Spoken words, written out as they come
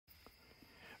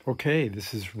Okay,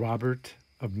 this is Robert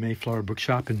of Mayflower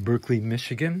Bookshop in Berkley,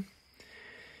 Michigan,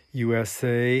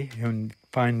 USA. You can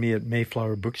find me at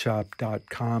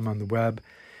mayflowerbookshop.com on the web,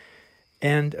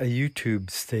 and a YouTube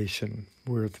station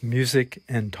with music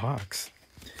and talks.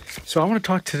 So I want to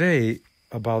talk today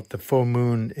about the full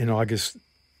moon in August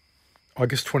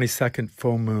 22nd,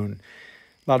 full moon.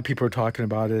 A lot of people are talking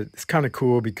about it. It's kind of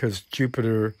cool because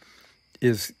Jupiter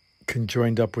is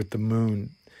conjoined up with the moon.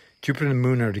 Jupiter and the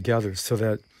moon are together, so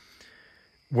that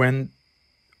when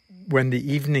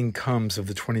the evening comes of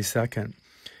the 22nd,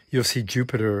 you'll see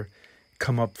Jupiter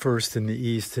come up first in the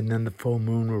east, and then the full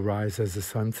moon will rise as the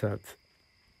sun sets.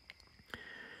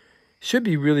 Should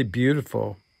be really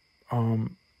beautiful.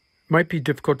 Might be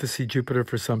difficult to see Jupiter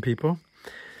for some people,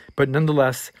 but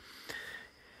nonetheless,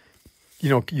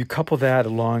 you couple that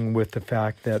along with the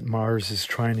fact that Mars is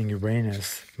trining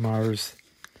Uranus. Mars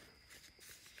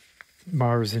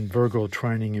in Virgo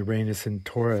trining Uranus in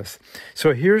Taurus.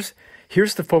 So here's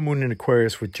the full moon in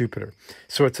Aquarius with Jupiter.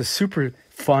 So it's a super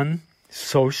fun,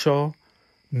 social,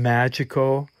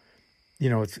 magical,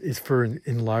 it's for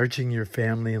enlarging your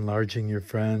family, enlarging your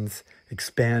friends,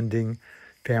 expanding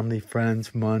family,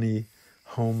 friends, money,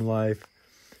 home life,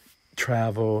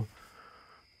 travel,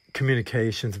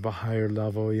 communications of a higher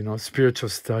level, spiritual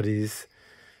studies,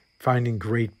 finding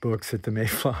great books at the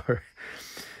Mayflower.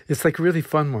 It's like a really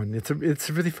fun one. It's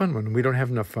a really fun one. We don't have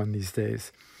enough fun these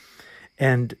days.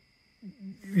 And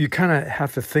you kind of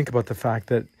have to think about the fact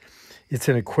that it's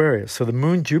in Aquarius. So the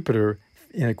moon Jupiter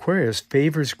in Aquarius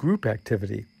favors group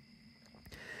activity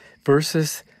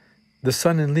versus the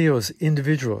sun in Leo's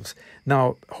individuals.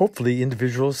 Now, hopefully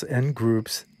individuals and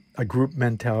groups, a group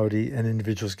mentality, and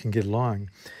individuals can get along.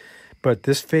 But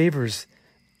this favors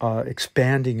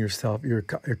expanding yourself, your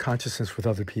consciousness with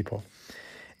other people,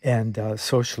 and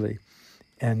socially,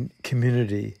 and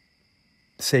community,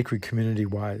 sacred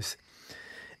community-wise.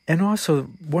 And also,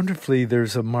 wonderfully,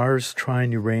 there's a Mars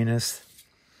trine Uranus.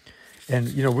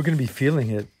 And, we're going to be feeling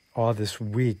it all this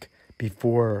week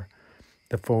before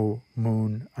the full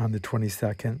moon on the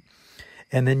 22nd.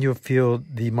 And then you'll feel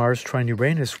the Mars trine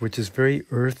Uranus, which is very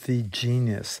earthy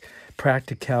genius,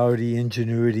 practicality,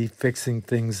 ingenuity, fixing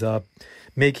things up,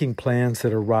 making plans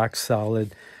that are rock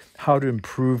solid, how to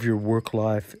improve your work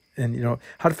life, and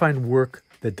how to find work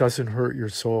that doesn't hurt your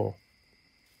soul,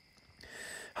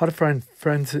 how to find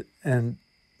friends and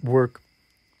work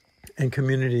and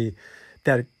community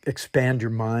that expand your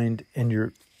mind and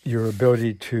your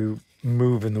ability to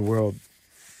move in the world.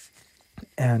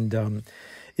 And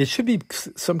it should be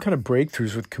some kind of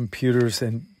breakthroughs with computers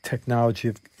and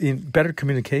technology in better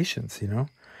communications.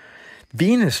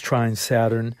 Venus trines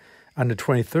Saturn on the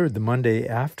 23rd, the Monday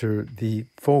after the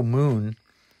full moon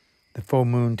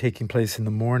taking place in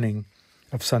the morning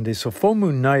of Sunday. So full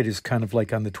moon night is kind of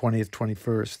like on the 20th,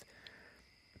 21st,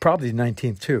 probably the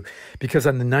 19th too, because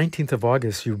on the 19th of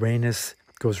August, Uranus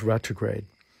goes retrograde.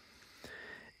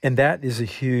 And that is a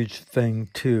huge thing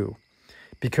too,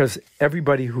 because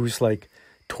everybody who's like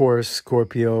Taurus,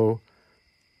 Scorpio,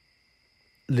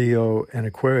 Leo, and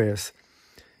Aquarius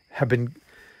have been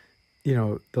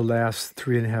the last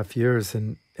 3.5 years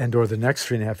and or the next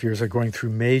 3.5 years are going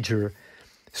through major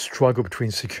struggle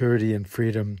between security and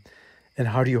freedom. And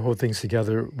how do you hold things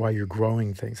together while you're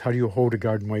growing things? How do you hold a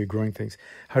garden while you're growing things?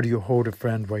 How do you hold a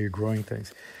friend while you're growing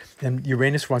things? And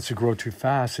Uranus wants to grow too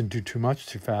fast and do too much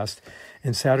too fast,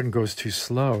 and Saturn goes too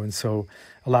slow. And so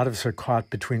a lot of us are caught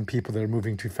between people that are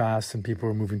moving too fast and people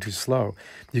who are moving too slow.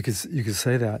 You could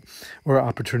say that. Or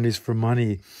opportunities for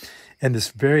money. And this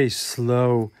very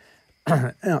slow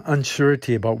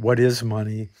uncertainty about what is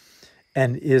money,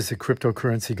 and is a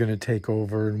cryptocurrency going to take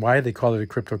over, and why they call it a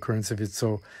cryptocurrency if it's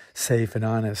so safe and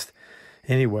honest.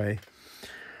 Anyway,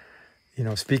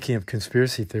 speaking of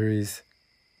conspiracy theories,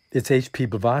 it's H.P.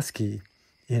 Blavatsky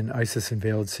in Isis and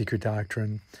Veiled Secret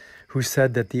Doctrine who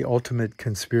said that the ultimate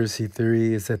conspiracy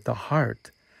theory is that the heart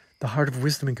of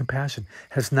wisdom and compassion,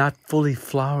 has not fully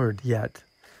flowered yet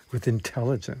with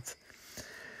intelligence.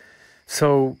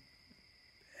 So,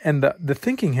 and the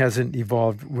thinking hasn't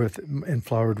evolved with and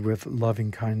flowered with loving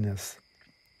kindness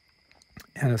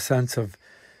and a sense of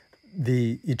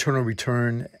the eternal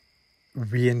return,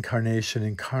 reincarnation,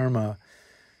 and karma,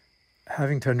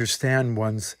 having to understand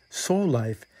one's soul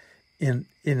life in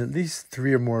at least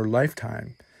 3 or more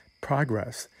lifetime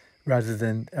progress, rather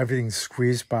than everything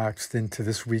squeeze boxed into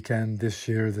this weekend, this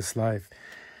year, this life.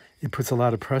 It puts a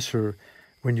lot of pressure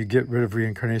when you get rid of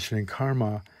reincarnation and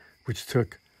karma, which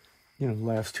took the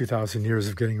last 2,000 years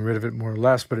of getting rid of it, more or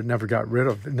less, but it never got rid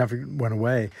of, it never went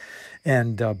away.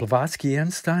 And Blavatsky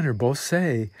and Steiner both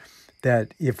say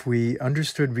that if we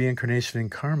understood reincarnation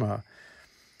and karma,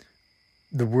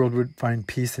 the world would find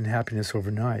peace and happiness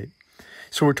overnight.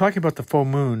 So we're talking about the full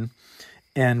moon,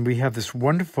 and we have this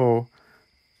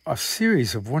a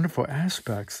series of wonderful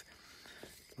aspects,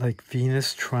 like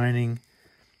Venus trining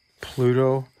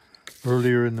Pluto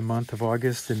earlier in the month of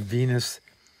August, and Venus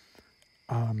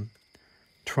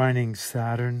trining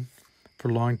Saturn for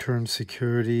long-term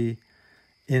security,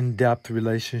 in-depth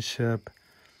relationship.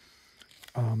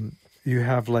 You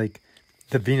have like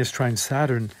the Venus trine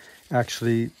Saturn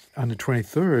actually on the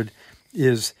 23rd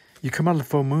is you come out of the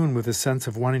full moon with a sense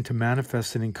of wanting to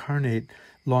manifest and incarnate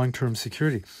long-term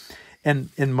security. And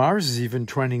Mars is even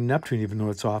trining Neptune, even though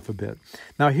it's off a bit.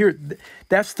 Now here,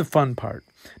 that's the fun part.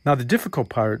 Now the difficult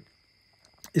part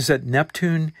is that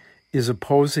Neptune is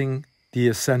opposing the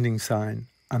ascending sign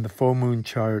on the full moon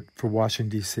chart for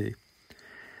Washington, D.C.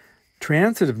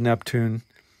 Transit of Neptune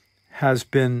has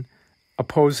been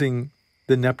opposing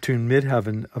the Neptune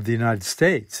midheaven of the United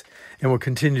States, and will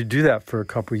continue to do that for a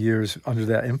couple of years under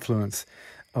that influence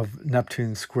of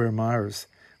Neptune square Mars,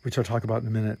 which I'll talk about in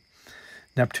a minute.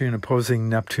 Neptune opposing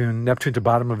Neptune at the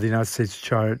bottom of the United States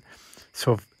chart.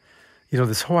 So,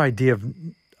 this whole idea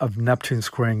of Neptune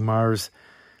squaring Mars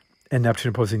and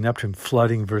Neptune opposing Neptune,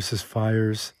 flooding versus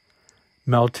fires,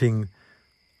 melting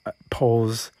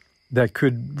poles that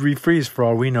could refreeze for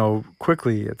all we know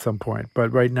quickly at some point.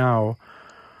 But right now,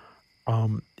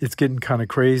 it's getting kind of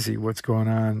crazy what's going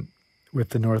on with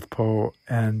the North Pole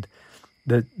and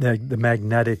the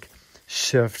magnetic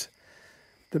shift.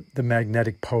 The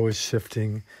magnetic pole is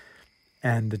shifting,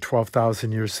 and the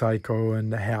 12,000-year cycle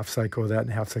and the half cycle of that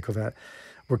and half cycle of that.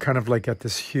 We're kind of like at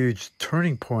this huge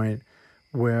turning point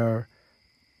where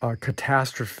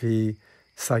catastrophe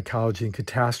psychology and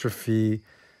catastrophe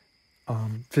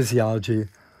physiology,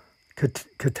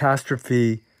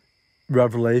 catastrophe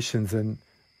revelations and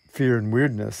fear and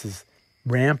weirdness is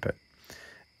rampant.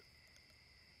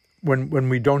 When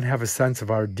we don't have a sense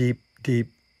of our deep, deep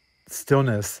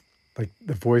stillness, like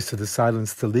the voice of the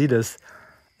silence to lead us,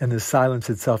 and the silence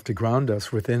itself to ground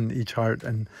us within each heart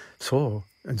and soul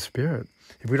and spirit.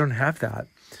 If we don't have that,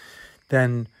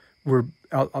 then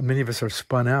many of us are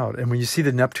spun out. And when you see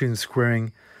the Neptune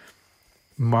squaring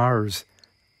Mars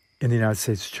in the United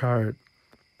States chart,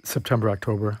 September,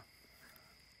 October,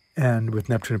 and with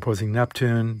Neptune opposing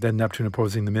Neptune, then Neptune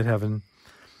opposing the midheaven.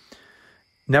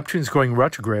 Neptune's going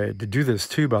retrograde to do this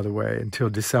too, by the way, until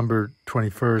December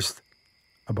 21st,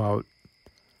 about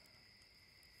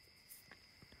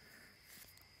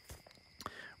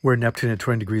where Neptune at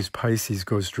 20 degrees Pisces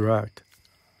goes direct.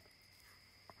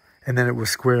 And then it will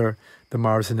square the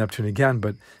Mars and Neptune again,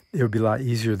 but it would be a lot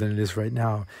easier than it is right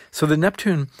now. So the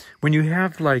Neptune, when you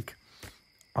have like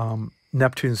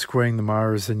Neptune squaring the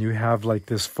Mars, and you have like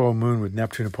this full moon with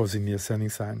Neptune opposing the ascending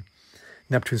sign,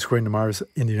 Neptune squaring the Mars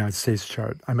in the United States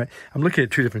chart. I'm looking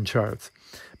at two different charts,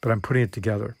 but I'm putting it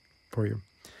together for you.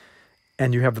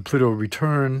 And you have the Pluto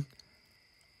return.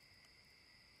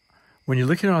 When you're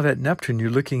looking at all that Neptune,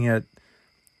 you're looking at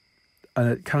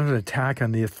kind of an attack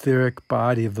on the etheric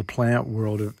body of the plant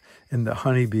world and the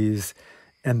honeybees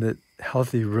and the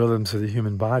healthy rhythms of the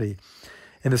human body.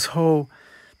 And this whole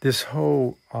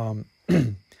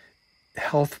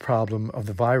health problem of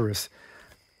the virus,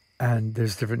 and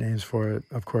there's different names for it,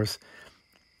 of course,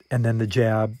 and then the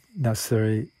jab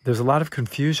necessary. There's a lot of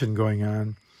confusion going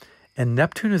on. And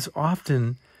Neptune is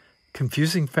often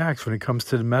confusing facts when it comes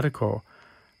to the medical,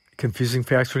 confusing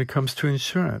facts when it comes to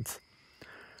insurance.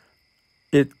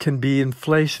 It can be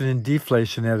inflation and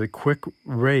deflation at a quick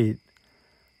rate,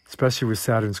 especially with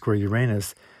Saturn square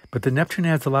Uranus. But the Neptune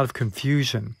adds a lot of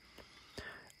confusion.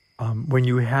 When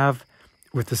you have,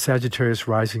 with the Sagittarius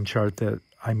rising chart that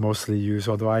I mostly use,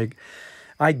 although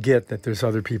I get that there's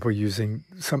other people using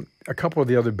a couple of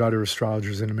the other better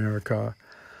astrologers in America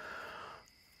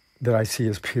that I see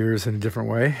as peers in a different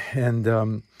way,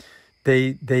 and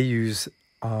they use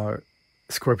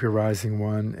Scorpio rising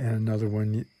one, and another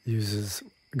one uses,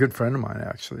 a good friend of mine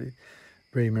actually,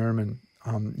 Ray Merriman,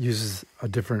 uses a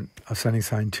different ascending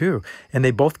sign too, and they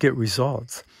both get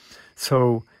results.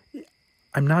 So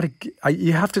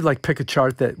you have to like pick a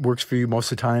chart that works for you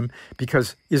most of the time,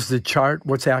 because is the chart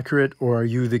what's accurate, or are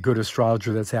you the good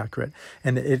astrologer that's accurate?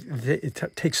 And it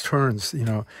takes turns, in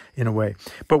a way.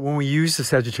 But when we use the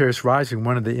Sagittarius rising,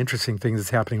 one of the interesting things that's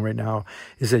happening right now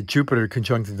is that Jupiter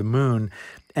conjuncted the moon,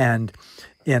 and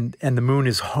the moon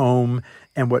is home,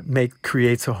 and what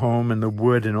creates a home, and the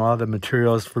wood and all the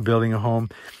materials for building a home,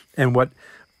 and what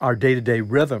our day-to-day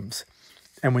rhythms.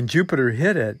 And when Jupiter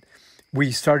hit it,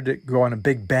 we started to go on a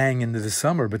big bang into the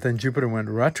summer, but then Jupiter went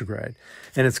retrograde,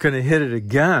 and it's going to hit it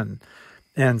again.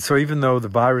 And so even though the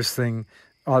virus thing,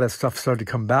 all that stuff started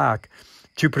to come back,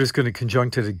 Jupiter's going to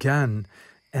conjunct it again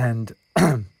and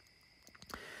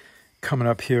coming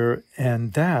up here.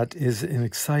 And that is an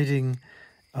exciting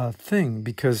thing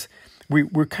because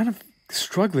we're kind of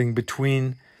struggling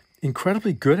between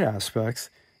incredibly good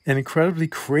aspects and incredibly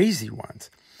crazy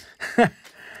ones.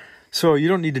 So you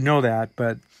don't need to know that,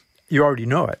 but you already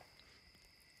know it.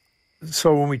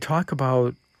 So when we talk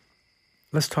about,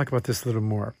 let's talk about this a little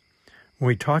more. When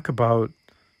we talk about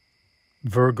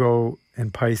Virgo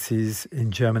and Pisces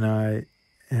and Gemini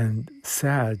and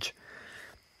Sag,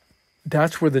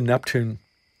 that's where the Neptune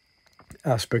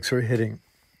aspects are hitting.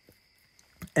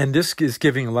 And this is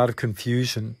giving a lot of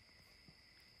confusion.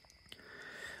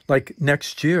 Like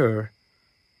next year,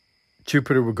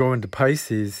 Jupiter will go into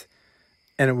Pisces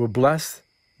and it will bless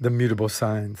the mutable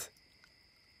signs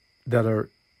that are,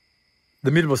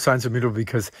 the mutable signs are mutable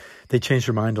because they change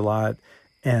their mind a lot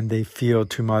and they feel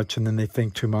too much and then they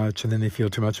think too much and then they feel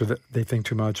too much or they think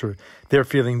too much or they're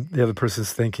feeling the other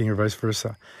person's thinking or vice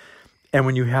versa. And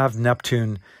when you have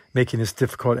Neptune making this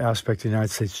difficult aspect in the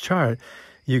United States chart,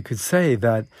 you could say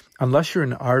that unless you're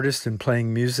an artist and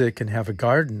playing music and have a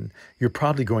garden, you're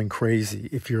probably going crazy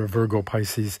if you're a Virgo,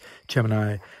 Pisces,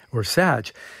 Gemini, or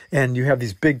Sag. And you have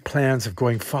these big plans of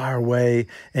going far away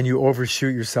and you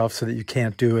overshoot yourself so that you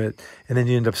can't do it. And then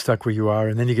you end up stuck where you are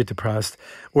and then you get depressed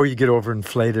or you get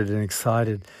overinflated and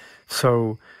excited.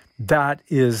 So that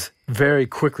is very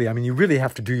quickly, I mean, you really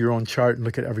have to do your own chart and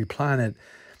look at every planet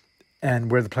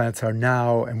and where the planets are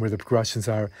now and where the progressions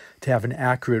are to have an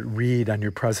accurate read on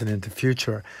your present into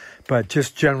future. But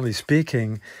just generally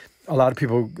speaking, a lot of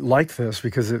people like this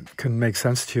because it can make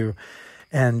sense to you.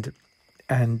 And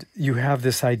you have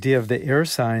this idea of the air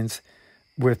signs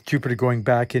with Jupiter going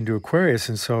back into Aquarius.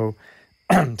 And so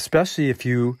especially if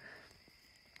you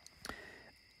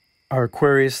are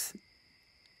Aquarius,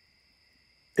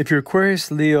 if you're Aquarius,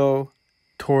 Leo,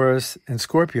 Taurus, and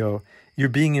Scorpio, you're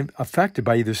being affected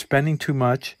by either spending too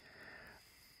much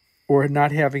or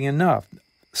not having enough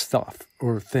stuff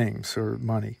or things or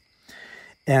money.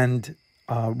 And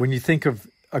when you think of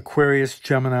Aquarius,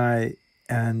 Gemini,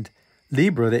 and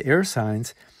Libra, the air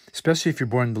signs, especially if you're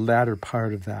born in the latter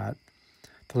part of that,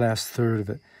 the last third of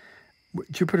it,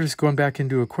 Jupiter's going back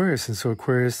into Aquarius. And so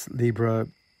Aquarius, Libra,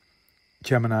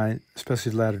 Gemini,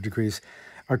 especially the latter degrees,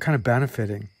 are kind of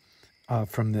benefiting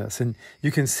from this. And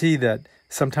you can see that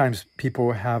sometimes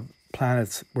people have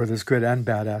planets where there's good and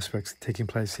bad aspects taking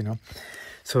place, you know.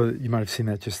 So you might have seen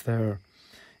that just there.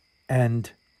 And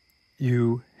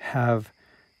you have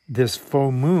this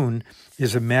full moon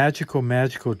is a magical,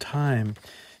 magical time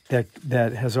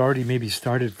that has already maybe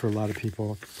started for a lot of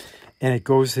people. And it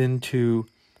goes into,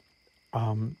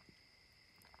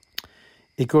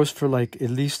 it goes for like at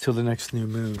least till the next new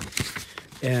moon.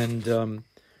 And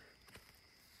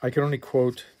I can only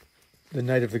quote the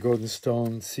Knight of the Golden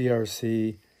Stone,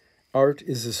 CRC, art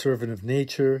is the servant of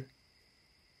nature,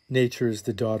 nature is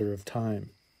the daughter of time.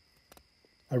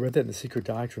 I read that in The Secret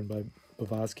Doctrine by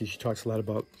Blavatsky. She talks a lot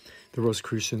about the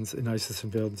Rosicrucians in Isis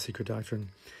Unveiled in The Secret Doctrine.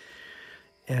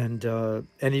 And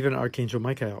even Archangel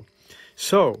Michael.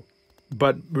 So,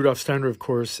 but Rudolf Steiner, of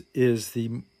course, is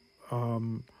the...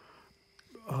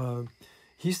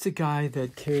 he's the guy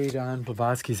that carried on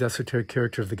Blavatsky's esoteric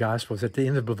character of the Gospels. At the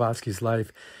end of Blavatsky's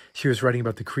life, she was writing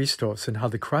about the Christos and how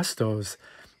the Christos,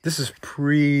 this is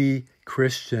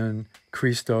pre-Christian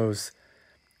Christos,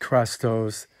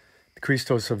 the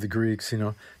Christos of the Greeks, you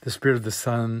know, the spirit of the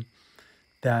sun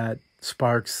that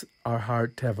sparks our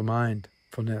heart to have a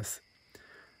mindfulness,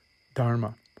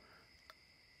 Dharma,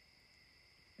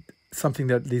 something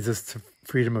that leads us to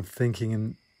freedom of thinking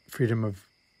and freedom of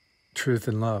truth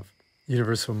and love.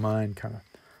 Universal mind, kind of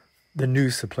the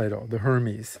nous of Plato, the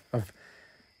Hermes of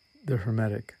the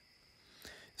Hermetic.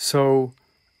 So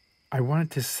I wanted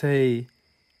to say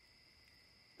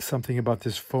something about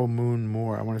this full moon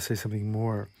more. I want to say something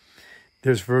more.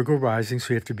 There's Virgo rising, so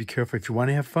you have to be careful. If you want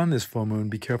to have fun this full moon,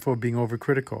 be careful of being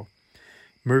overcritical.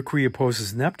 Mercury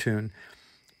opposes Neptune,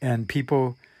 and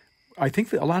people, I think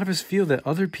that a lot of us feel that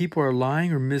other people are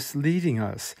lying or misleading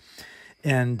us.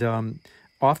 And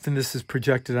often this is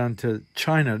projected onto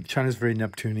China. China's very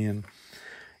Neptunian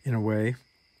in a way.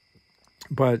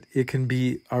 But it can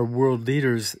be our world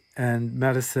leaders and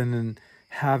medicine and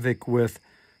havoc with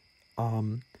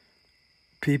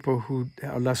people who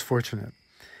are less fortunate.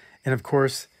 And of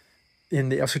course, in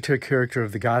the esoteric character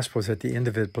of the Gospels, at the end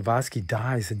of it, Blavatsky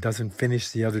dies and doesn't finish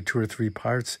the other 2 or 3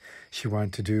 parts she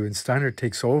wanted to do. And Steiner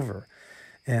takes over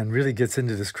and really gets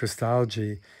into this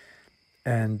Christology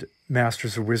and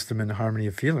masters of wisdom and harmony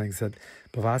of feelings that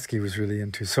Blavatsky was really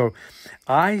into. So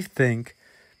I think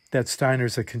that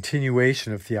Steiner's a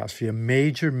continuation of Theosophy, a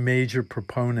major, major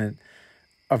proponent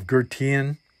of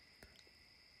Goethean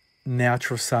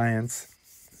natural science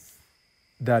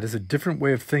that is a different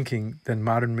way of thinking than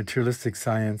modern materialistic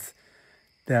science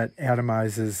that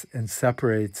atomizes and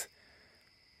separates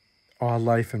all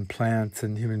life and plants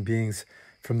and human beings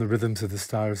from the rhythms of the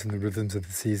stars and the rhythms of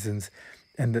the seasons,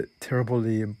 and the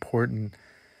terribly important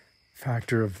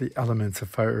factor of the elements of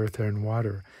fire, earth, air, and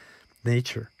water.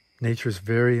 Nature. Nature is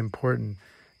very important.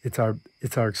 It's our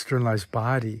externalized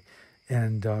body,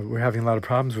 and we're having a lot of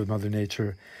problems with Mother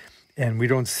Nature, and we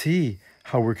don't see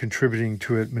how we're contributing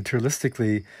to it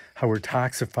materialistically, how we're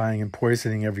toxifying and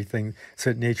poisoning everything so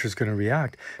that nature's going to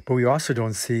react. But we also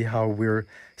don't see how we're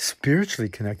spiritually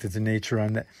connected to nature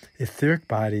on the etheric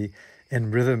body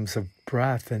and rhythms of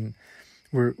breath, and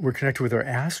we're connected with our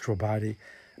astral body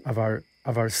of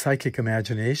our psychic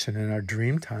imagination and our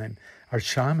dream time, our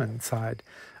shaman side,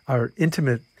 our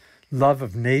intimate love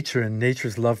of nature and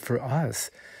nature's love for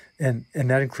us. And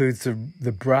that includes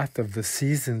the breath of the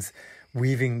seasons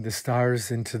weaving the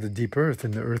stars into the deep earth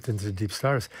and the earth into the deep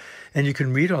stars. And you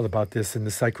can read all about this in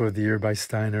The Cycle of the Year by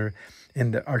Steiner,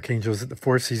 and the Archangels, the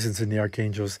Four Seasons and the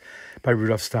Archangels by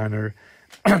Rudolf Steiner,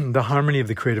 The Harmony of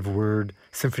the Creative Word,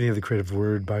 Symphony of the Creative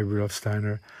Word by Rudolf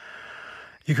Steiner.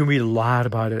 You can read a lot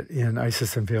about it in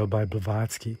Isis Unveiled by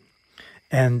Blavatsky.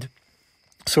 And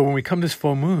so when we come to this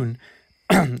full moon,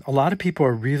 a lot of people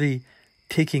are really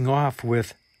taking off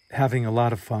with having a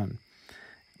lot of fun.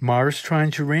 Mars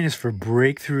trines Uranus for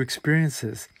breakthrough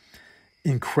experiences,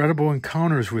 incredible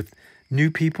encounters with new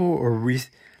people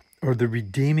or the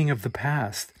redeeming of the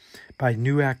past by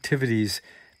new activities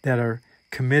that are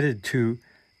committed to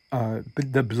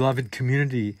the beloved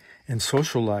community and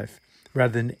social life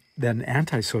rather than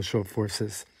antisocial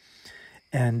forces.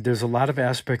 And there's a lot of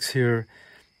aspects here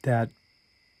that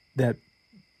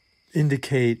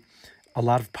indicate a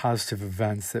lot of positive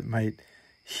events that might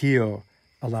heal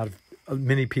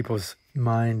many people's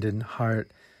mind and heart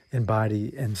and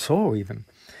body and soul even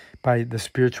by the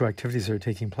spiritual activities that are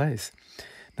taking place.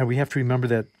 Now we have to remember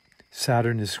that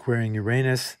Saturn is squaring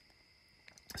Uranus,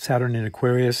 Saturn in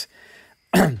Aquarius,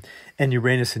 and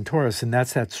Uranus in Taurus, and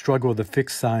that's that struggle of the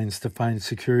fixed signs to find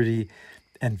security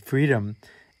and freedom,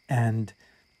 and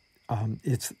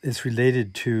it's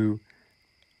related to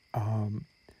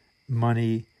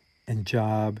money and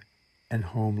job and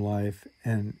home life,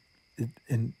 and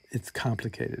it's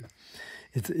complicated.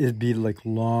 It'd be like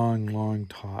long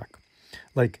talk.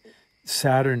 Like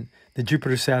Saturn, the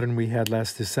Jupiter-Saturn we had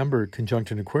last December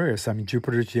conjunct in Aquarius. I mean,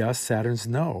 Jupiter's yes, Saturn's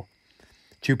no.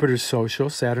 Jupiter's social,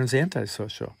 Saturn's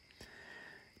antisocial.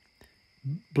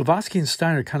 Blavatsky and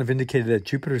Steiner kind of indicated that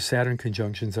Jupiter-Saturn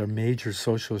conjunctions are major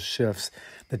social shifts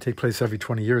that take place every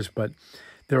 20 years, but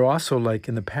they're also like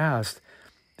in the past,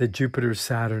 the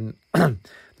Jupiter-Saturn, the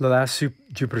last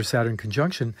Jupiter-Saturn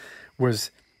conjunction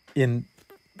was in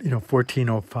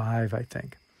 1405, I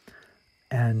think.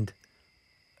 And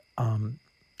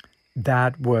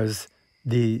that was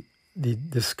the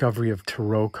discovery of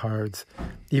tarot cards.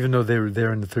 Even though they were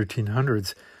there in the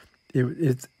 1300s,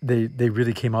 they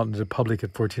really came out into the public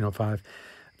at 1405,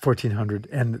 1400,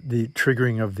 and the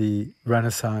triggering of the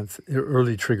Renaissance,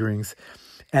 early triggerings.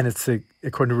 And it's,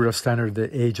 according to Rudolf Steiner,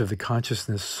 the age of the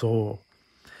consciousness soul,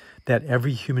 that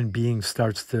every human being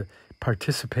starts to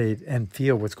participate and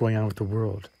feel what's going on with the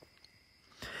world.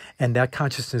 And that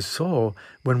consciousness soul,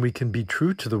 when we can be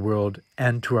true to the world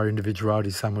and to our individuality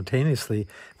simultaneously,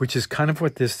 which is kind of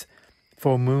what this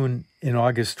full moon in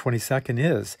August 22nd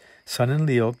is. Sun in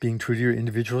Leo, being true to your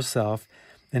individual self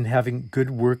and having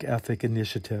good work ethic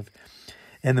initiative.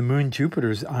 And the moon Jupiter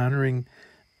is honoring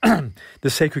the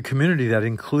sacred community that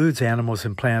includes animals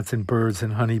and plants and birds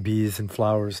and honeybees and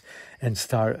flowers and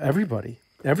everybody.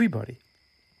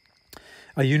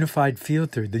 A unified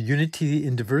field theory, the unity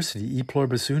in diversity, e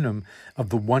pluribus unum, of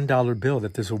the $1 bill,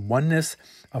 that there's a oneness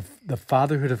of the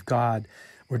fatherhood of God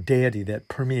or deity that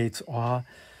permeates all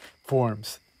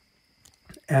forms.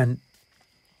 And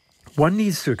one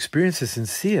needs to experience this and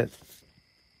see it.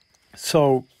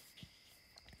 So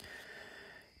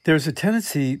there's a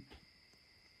tendency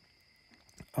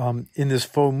in this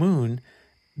full moon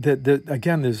that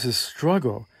again, there's this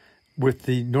struggle with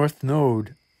the North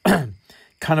Node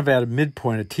kind of at a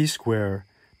midpoint, a T-square.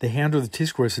 The handle of the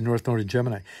T-square is the North Node in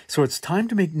Gemini. So it's time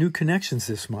to make new connections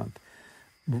this month,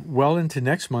 well into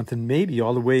next month, and maybe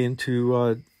all the way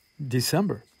into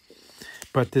December.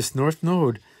 But this North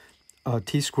Node,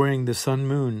 T-squaring the Sun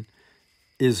Moon,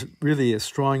 is really a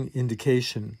strong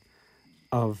indication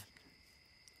of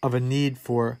a need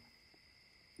for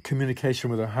communication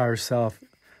with our higher self,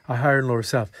 our higher and lower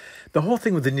self. The whole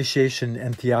thing with initiation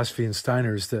and Theosophy and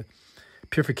Steiner is the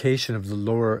purification of the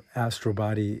lower astral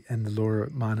body and the lower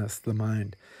manas, the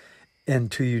mind,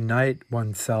 and to unite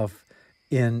oneself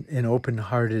in an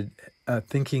open-hearted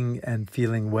thinking and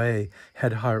feeling way,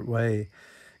 head-heart way.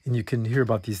 And you can hear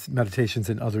about these meditations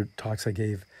in other talks I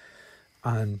gave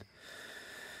on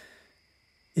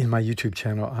my YouTube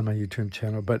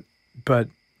channel. But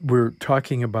we're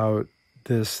talking about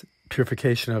this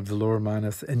purification of the lower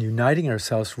manas and uniting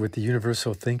ourselves with the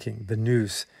universal thinking, the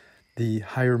nous, the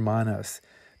higher manas.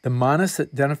 The manas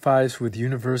identifies with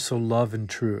universal love and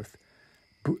truth,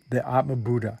 the Atma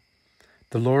Buddha.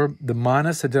 The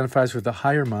manas identifies with the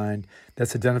higher mind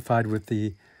that's identified with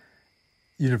the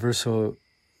universal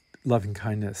loving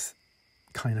kindness,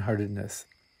 kind-heartedness,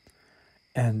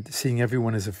 and seeing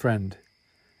everyone as a friend.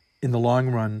 In the long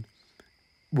run,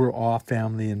 we're all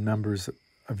family and members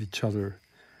of each other,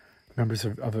 members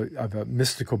of a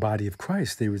mystical body of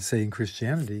Christ, they would say in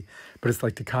Christianity, but it's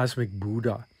like the cosmic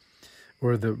Buddha,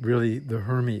 or the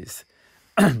Hermes,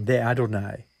 the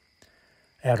Adonai.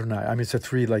 I mean, it's a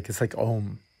three, it's like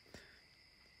Om.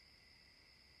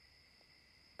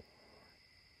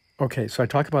 Okay, so I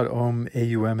talk about Om,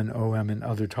 AUM, and OM in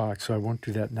other talks, so I won't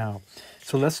do that now.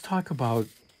 So let's talk about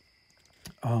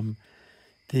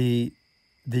the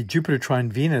Jupiter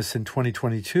trine Venus in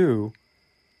 2022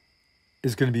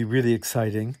 is going to be really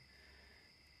exciting.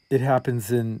 It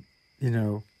happens in,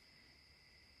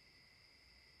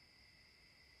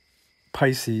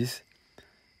 Pisces,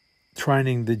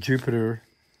 trining the Jupiter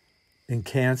in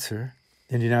Cancer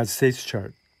in the United States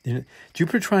chart.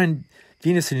 Jupiter trine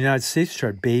Venus in the United States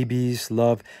chart, babies,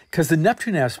 love, because the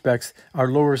Neptune aspects are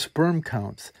lower sperm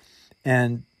counts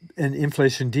and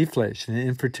inflation, deflation, and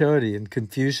infertility, and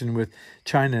confusion with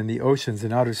China and the oceans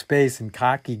and outer space, and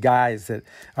cocky guys that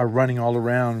are running all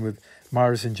around with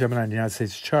Mars and Gemini in the United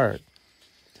States chart.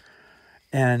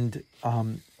 And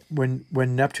when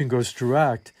Neptune goes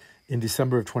direct in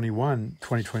December of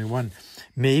 2021,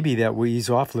 maybe that will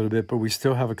ease off a little bit, but we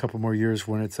still have a couple more years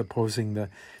when it's opposing the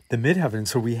midheaven.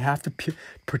 So we have to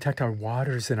protect our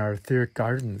waters and our etheric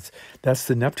gardens. That's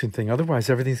the Neptune thing. Otherwise,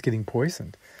 everything's getting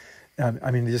poisoned.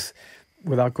 I mean, just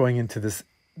without going into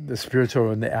the spiritual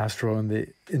and the astral and the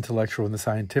intellectual and the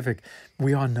scientific,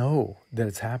 we all know that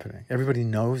it's happening. Everybody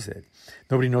knows it.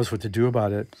 Nobody knows what to do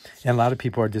about it. And a lot of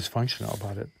people are dysfunctional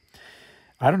about it.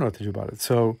 I don't know what to do about it.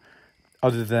 So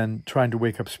other than trying to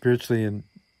wake up spiritually and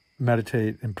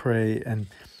meditate and pray and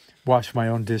wash my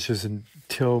own dishes and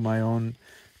till my own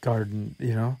garden,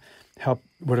 help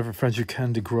whatever friends you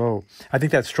can to grow. I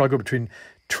think that struggle between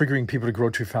triggering people to grow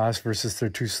too fast versus they're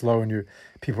too slow and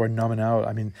people are numbing out.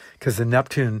 I mean, because the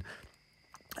Neptune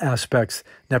aspects,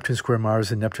 Neptune square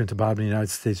Mars and Neptune to bottom in the United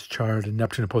States chart, and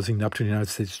Neptune opposing Neptune in the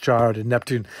United States chart, and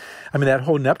Neptune, that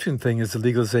whole Neptune thing is the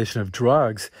legalization of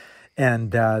drugs,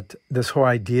 and that this whole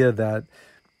idea that,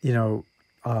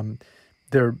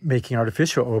 they're making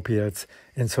artificial opiates,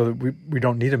 and so we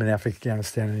don't need them in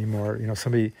Afghanistan anymore.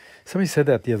 Somebody said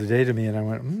that the other day to me, and I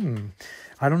went,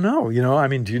 I don't know. Do you know?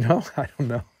 I don't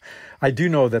know. I do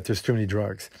know that there's too many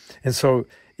drugs, and so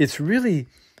it's really,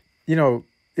 it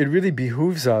really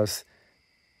behooves us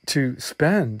to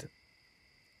spend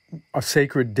a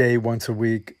sacred day once a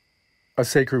week, a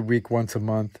sacred week once a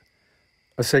month,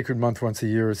 a sacred month once a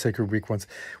year, a sacred week once.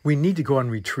 We need to go on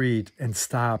retreat and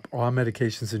stop all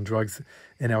medications and drugs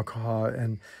and alcohol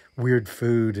and weird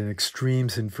food and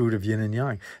extremes in food of yin and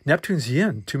yang. Neptune's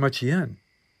yin, too much yin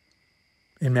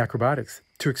in macrobiotics,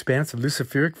 too expansive,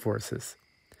 luciferic forces.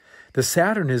 The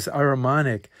Saturn is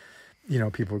Ahrimanic,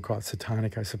 people would call it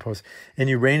satanic, I suppose. And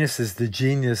Uranus is the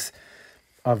genius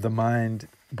of the mind,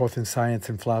 both in science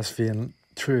and philosophy and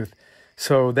truth.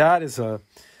 So that is a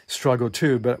struggle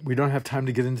too, but we don't have time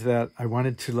to get into that. I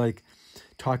wanted to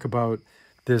talk about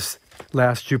this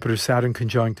last Jupiter-Saturn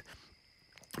conjunct,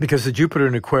 because the Jupiter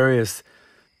in Aquarius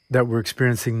that we're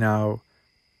experiencing now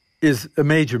is a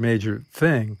major, major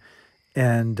thing.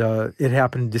 And it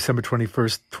happened December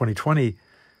 21st, 2020,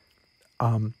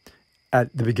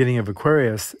 at the beginning of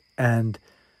Aquarius. And,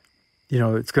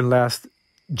 it's going to last.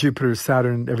 Jupiter,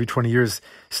 Saturn, every 20 years,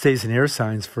 stays in air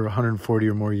signs for 140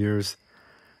 or more years.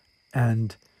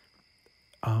 And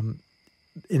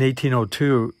in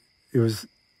 1802, it was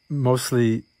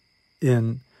mostly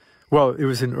it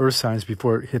was in earth signs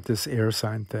before it hit this air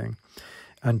sign thing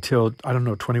until,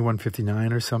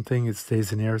 2159 or something. It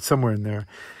stays in air, somewhere in there.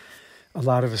 A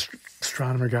lot of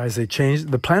astronomer guys, they change.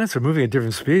 The planets are moving at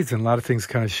different speeds, and a lot of things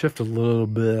kind of shift a little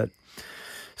bit.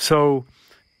 So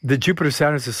the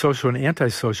Jupiter-Saturn is the social and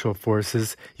antisocial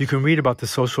forces. You can read about the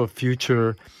social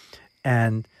future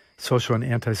and social and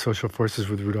antisocial forces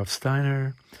with Rudolf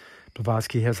Steiner.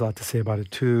 Blavatsky has a lot to say about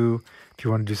it too, if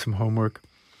you want to do some homework.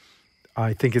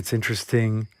 I think it's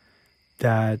interesting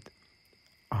that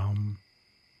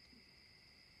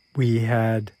we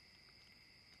had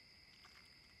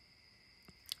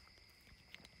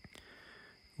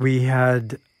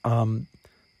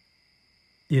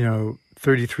you know,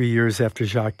 33 years after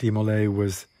Jacques de Molay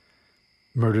was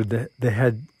murdered, the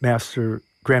head master,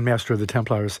 Grand Master of the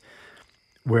Templars,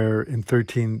 where in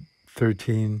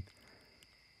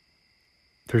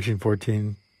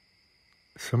 1314,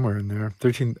 somewhere in there,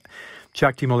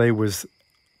 Jacques de Molay was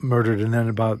murdered, and then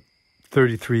about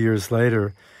 33 years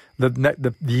later, the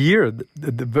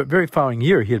very following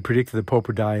year, he had predicted the Pope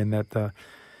would die and that the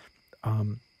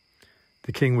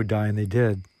king would die, and they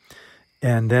did.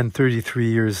 And then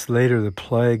 33 years later, the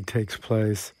plague takes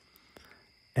place,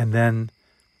 and then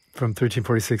from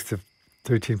 1346 to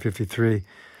 1353,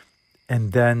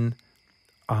 and then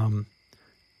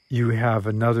you have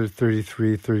another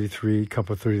 33,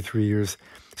 couple of 33 years.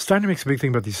 Steiner makes a big thing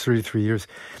about these 33 years.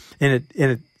 And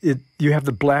you have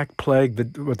the Black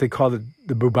Plague, what they call the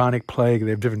bubonic plague. They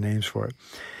have different names for it.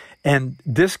 And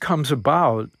this comes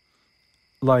about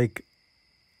like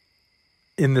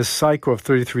in this cycle of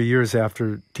 33 years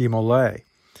after de Molay.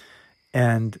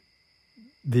 And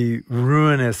the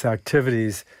ruinous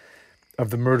activities of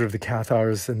the murder of the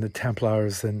Cathars and the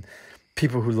Templars and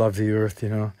people who love the earth, you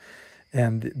know,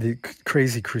 and the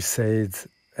crazy crusades,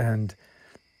 and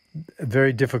a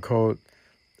very difficult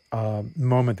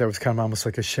moment that was kind of almost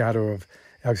like a shadow of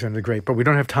Alexander the Great. But we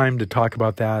don't have time to talk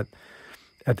about that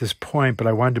at this point, but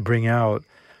I wanted to bring out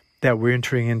that we're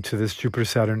entering into this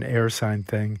Jupiter-Saturn air sign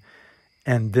thing,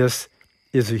 and this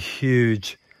is a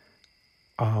huge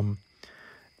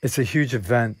it's a huge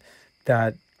event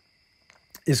that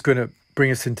is going to bring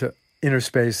us into inner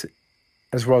space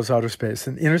as well as outer space.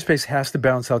 And inner space has to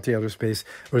balance out the outer space,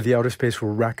 or the outer space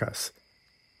will wreck us.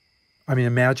 I mean,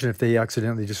 imagine if they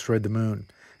accidentally destroyed the moon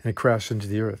and it crashed into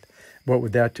the earth. What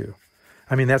would that do?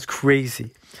 I mean, that's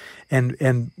crazy.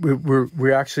 And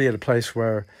we're actually at a place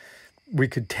where we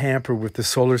could tamper with the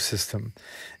solar system.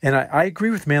 And I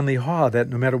agree with Manly Hall that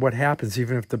no matter what happens,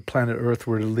 even if the planet Earth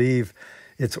were to leave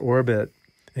its orbit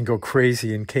and go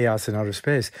crazy in chaos in outer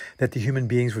space, that the human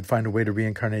beings would find a way to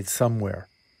reincarnate somewhere.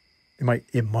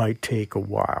 It might take a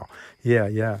while.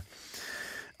 Yeah.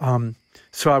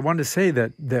 So I wanted to say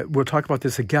that we'll talk about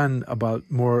this again about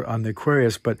more on the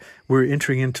Aquarius, but we're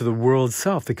entering into the world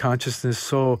self, the consciousness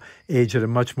soul age at a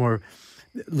much more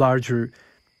larger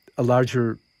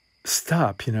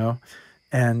step, you know.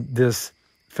 And this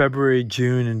February,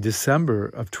 June, and December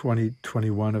of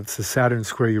 2021 of the Saturn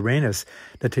square Uranus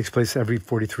that takes place every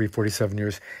 43, 47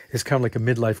 years is kind of like a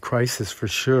midlife crisis for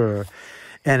sure.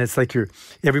 And it's like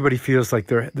everybody feels like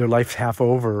their life's half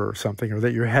over or something, or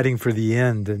that you're heading for the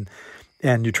end, and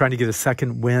you're trying to get a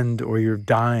second wind, or you're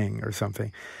dying or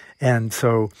something. And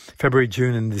so February,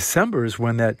 June, and December is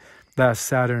when that last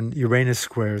Saturn Uranus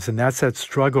squares, and that's that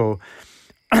struggle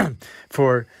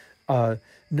for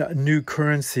new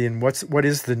currency, and what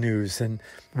is the news, and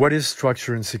what is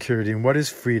structure and security, and what is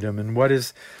freedom, and what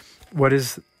is what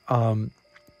is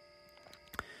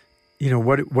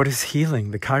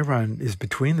healing? The Chiron is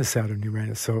between the Saturn and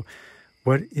Uranus. So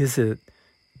what is it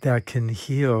that can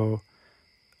heal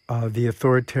the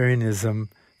authoritarianism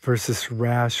versus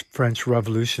rash French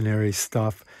revolutionary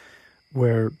stuff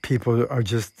where people are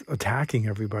just attacking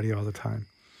everybody all the time?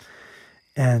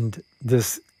 And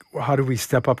this, how do we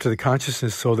step up to the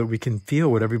consciousness so that we can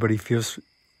feel what everybody feels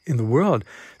in the world,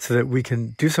 so that we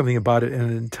can do something about it in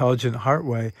an intelligent heart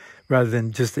way rather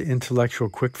than just the intellectual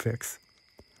quick fix?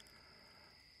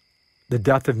 The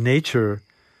death of nature,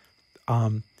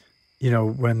 since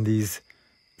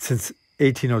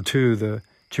 1802, the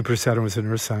Jupiter-Saturn was in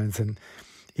Earth signs in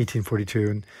 1842.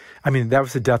 And I mean, that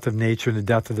was the death of nature and the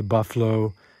death of the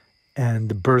buffalo and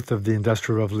the birth of the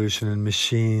Industrial Revolution and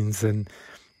machines and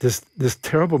this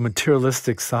terrible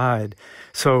materialistic side.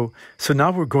 So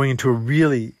now we're going into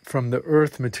from the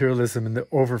Earth materialism and the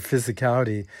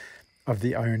over-physicality of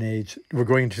the Iron Age, we're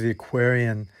going into the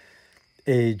Aquarian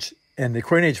Age. And the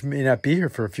Aquarian Age may not be here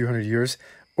for a few hundred years,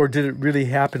 or did it really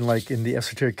happen like in the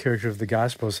esoteric character of the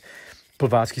Gospels?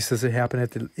 Blavatsky says it happened at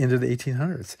the end of the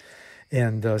 1800s.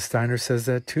 And Steiner says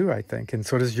that too, I think. And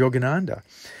so does Yogananda.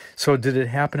 So did it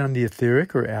happen on the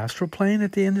etheric or astral plane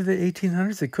at the end of the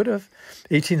 1800s? It could have.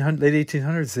 Late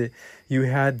 1800s, you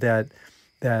had that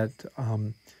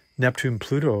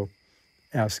Neptune-Pluto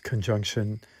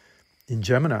conjunction in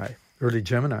Gemini, early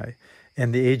Gemini.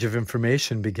 And the age of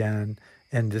information began,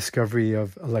 and discovery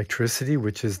of electricity,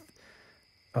 which is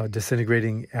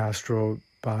disintegrating astral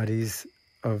bodies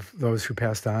of those who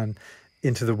passed on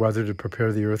into the weather to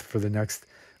prepare the earth for the next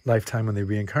lifetime when they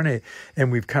reincarnate.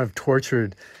 And we've kind of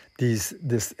tortured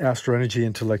this astral energy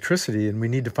into electricity, and we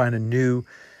need to find a new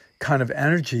kind of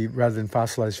energy rather than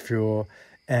fossilized fuel,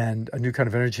 and a new kind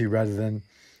of energy rather than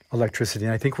electricity.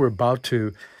 And I think we're about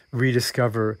to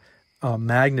rediscover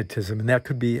magnetism, and that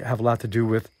could have a lot to do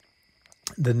with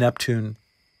the Neptune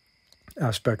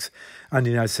aspects on the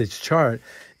United States chart.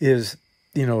 Is,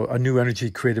 a new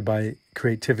energy created by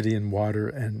creativity and water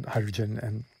and hydrogen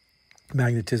and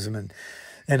magnetism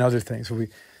and other things.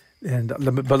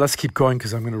 But let's keep going,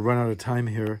 because I'm going to run out of time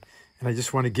here. And I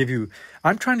just want to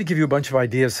I'm trying to give you a bunch of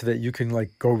ideas so that you can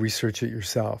go research it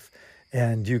yourself.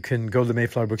 And you can go to the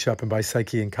Mayflower Bookshop and buy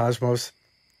Psyche and Cosmos.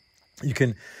 You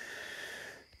can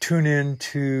tune in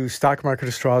to Stock Market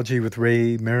Astrology with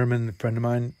Ray Merriman, a friend of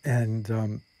mine.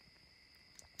 And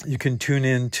you can tune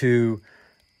in to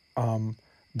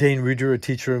Dane Ruger, a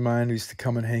teacher of mine who used to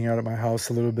come and hang out at my house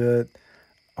a little bit.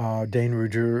 Dane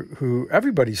Ruger, who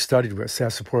everybody studied with.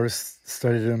 Sassapores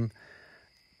studied him,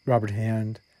 Robert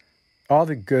Hand. All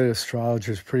the good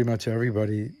astrologers, pretty much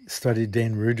everybody studied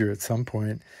Dane Ruger at some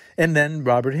point. And then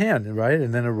Robert Hand, right?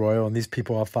 And then Arroyo, and these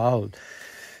people all followed.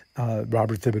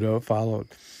 Robert Thibodeau followed.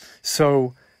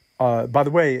 So, by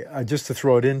the way, just to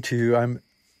throw it into you, I'm,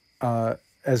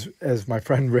 as my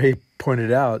friend Ray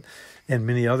pointed out, and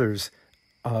many others,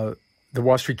 the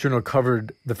Wall Street Journal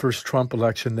covered the first Trump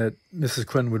election that Mrs.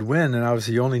 Clinton would win, and I was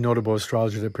the only notable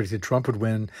astrologer that predicted Trump would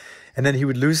win, and then he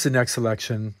would lose the next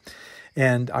election.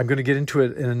 And I'm going to get into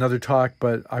it in another talk,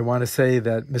 but I want to say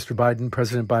that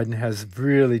President Biden, has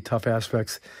really tough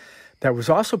aspects. That was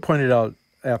also pointed out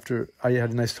after I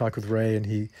had a nice talk with Ray, and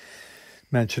he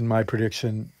mentioned my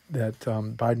prediction that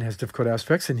Biden has difficult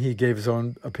aspects, and he gave his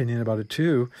own opinion about it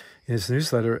too in his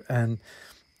newsletter. And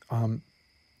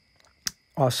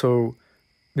also,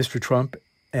 Mr. Trump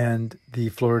and the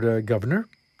Florida governor,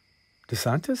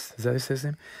 DeSantis, is that how you say his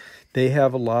name? They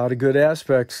have a lot of good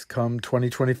aspects come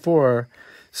 2024.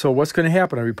 So what's going to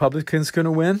happen? Are Republicans going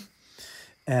to win?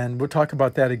 And we'll talk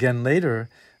about that again later.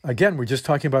 Again, we're just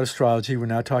talking about astrology. We're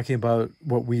not talking about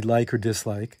what we like or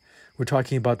dislike. We're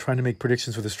talking about trying to make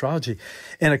predictions with astrology.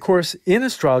 And of course, in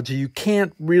astrology, you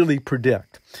can't really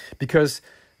predict, because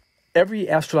every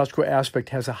astrological aspect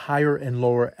has a higher and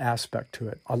lower aspect to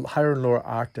it, a higher and lower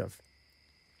octave.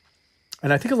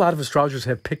 And I think a lot of astrologers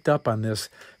have picked up on this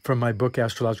from my book,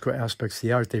 Astrological Aspects,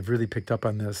 the Art. They've really picked up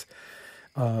on this.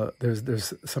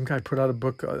 There's some guy put out a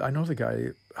book. I know the guy,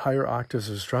 Higher Octaves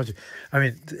of Astrology. I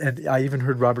mean, and I even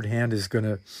heard Robert Hand is going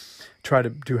to try to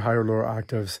do higher, lower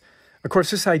octaves. Of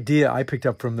course, this idea I picked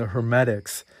up from the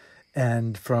Hermetics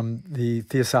and from the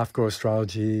Theosophical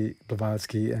Astrology,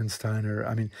 Blavatsky and Steiner.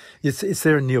 I mean, it's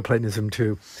there in NeoPlatonism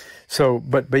too. So,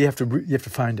 but you have to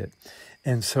find it.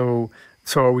 And so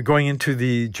are we going into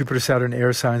the Jupiter, Saturn,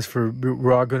 air signs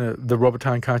we're all going to, the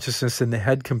Roboton consciousness and the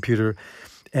head computer,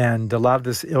 and a lot of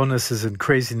this illnesses and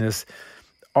craziness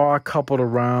are coupled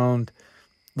around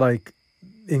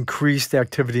increased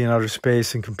activity in outer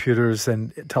space and computers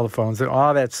and telephones and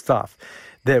all that stuff,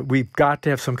 that we've got to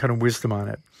have some kind of wisdom on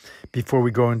it before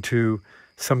we go into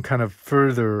some kind of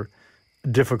further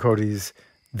difficulties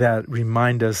that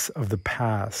remind us of the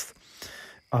past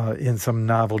in some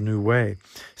novel new way.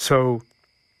 So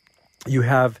you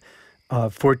have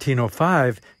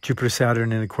 1405, Jupiter,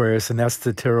 Saturn in Aquarius, and that's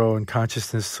the tarot and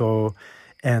consciousness soul,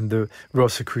 and the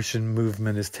Rosicrucian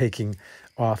movement is taking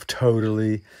off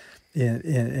totally.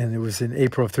 And it was in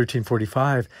April of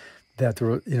 1345 that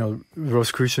the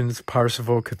Rosicrucians,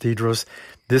 Parsifal, Cathedrals,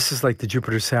 this is like the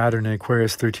Jupiter, Saturn in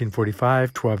Aquarius,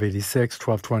 1345, 1286,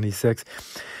 1226.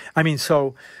 I mean,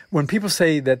 so when people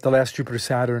say that the last Jupiter,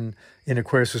 Saturn in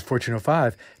Aquarius was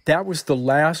 1405, that was the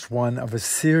last one of a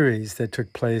series that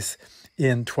took place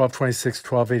in 1226,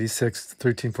 1286,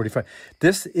 1345.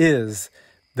 This is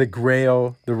the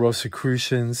Grail, the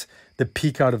Rosicrucians, the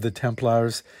peak out of the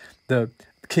Templars, the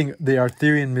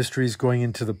Arthurian mysteries going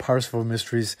into the Parsifal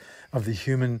mysteries of the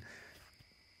human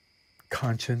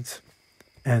conscience,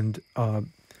 and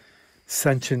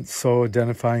sentient soul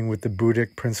identifying with the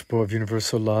Buddhic principle of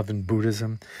universal love and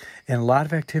Buddhism. And a lot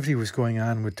of activity was going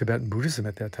on with Tibetan Buddhism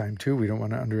at that time too. We don't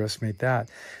want to underestimate that.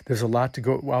 There's a lot to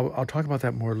go. Well, I'll talk about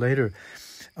that more later.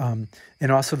 And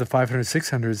also the 500s,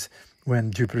 600s,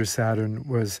 when Jupiter, Saturn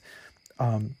was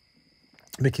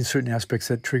making certain aspects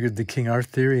that triggered the King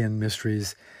Arthurian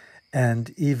mysteries,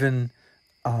 and even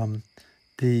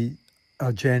the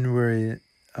January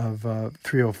of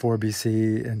 304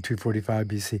 BC and 245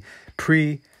 BC,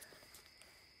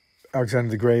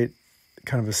 pre-Alexander the Great,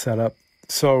 kind of a setup.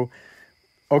 So,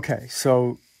 okay,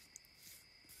 so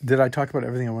did I talk about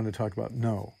everything I wanted to talk about?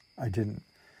 No, I didn't.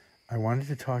 I wanted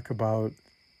to talk about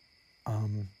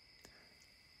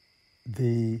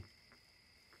the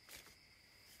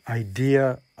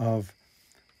idea of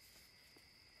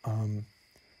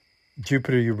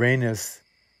Jupiter-Uranus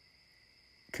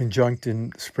conjunct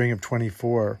in spring of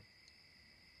 24.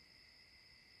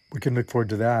 We can look forward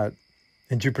to that.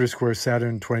 And Jupiter square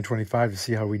Saturn 2025 to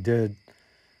see how we did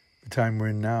the time we're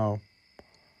in now.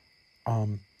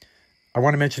 I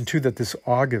want to mention too that this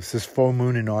August, this full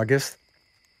moon in August,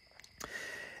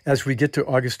 as we get to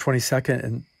August 22nd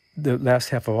and the last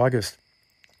half of August,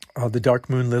 the dark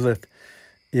moon Lilith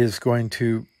is going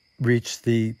to reach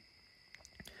the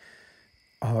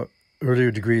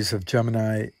earlier degrees of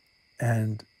Gemini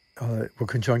and will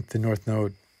conjunct the North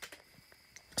Node.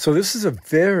 So this is a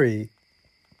very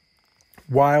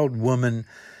wild woman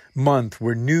month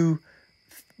where new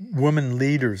woman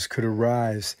leaders could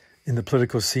arise in the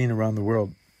political scene around the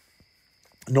world.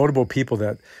 Notable people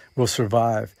that will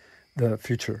survive the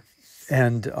future.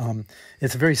 And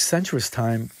it's a very sensuous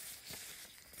time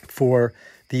for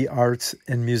the arts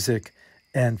and music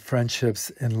and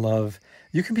friendships and love.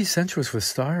 You can be sensuous with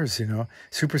stars, you know.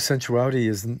 Super sensuality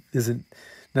isn't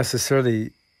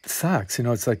necessarily sex, you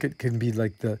know. It's like it can be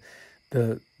like the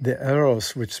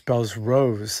eros, which spells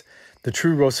rose. The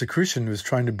true Rosicrucian was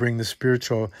trying to bring the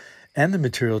spiritual and the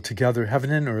material together,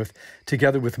 heaven and earth,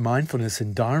 together with mindfulness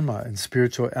and dharma and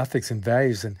spiritual ethics and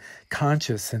values and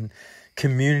conscious and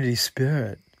community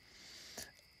spirit.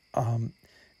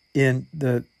 In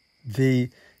the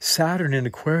Saturn in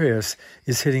Aquarius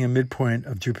is hitting a midpoint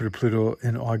of Jupiter-Pluto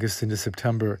in August into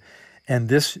September. And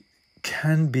this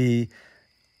can be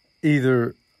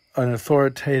either an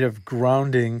authoritative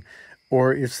grounding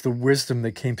or it's the wisdom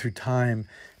that came through time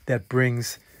that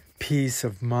brings peace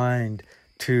of mind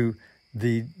to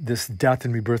this death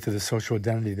and rebirth of the social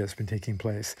identity that's been taking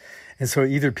place. And so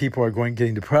either people are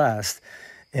getting depressed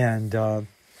and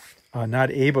not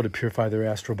able to purify their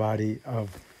astral body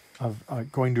of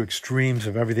going to extremes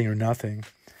of everything or nothing,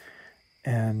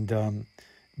 and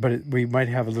we might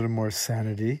have a little more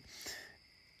sanity.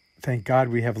 Thank God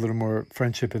we have a little more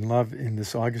friendship and love in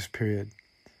this August period.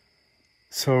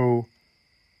 So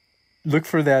look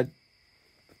for that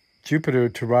Jupiter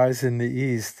to rise in the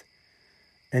east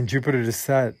and Jupiter to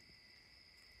set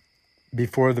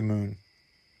before the moon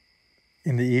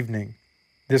in the evening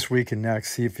this week and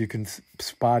next. See if you can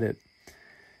spot it.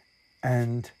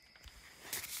 And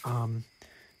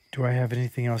do I have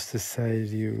anything else to say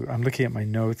to you? I'm looking at my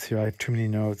notes here. I have too many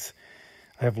notes.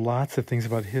 I have lots of things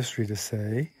about history to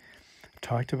say. I've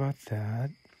talked about that.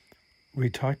 Did we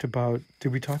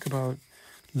talk about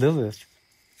Lilith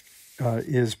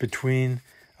is between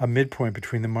a midpoint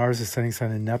between the Mars ascending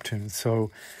sign and Neptune.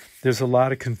 So there's a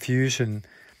lot of confusion,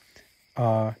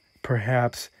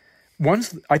 perhaps.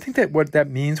 I think that what that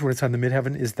means when it's on the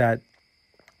midheaven is that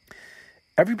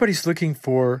everybody's looking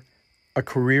for a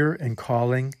career and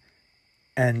calling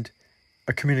and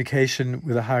a communication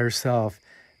with a higher self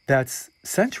that's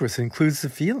sensuous. It includes the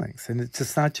feelings, and it's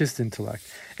just not just intellect.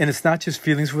 And it's not just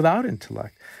feelings without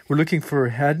intellect. We're looking for a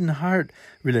head and heart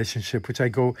relationship, which I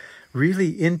go really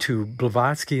into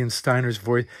Blavatsky and Steiner's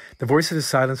voice, The Voice of the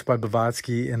Silence by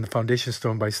Blavatsky and The Foundation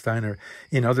Stone by Steiner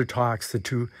in other talks, the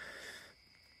two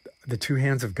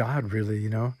hands of God, really, you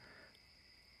know.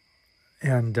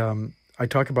 And I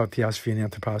talk about Theosophy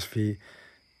and Anthroposophy.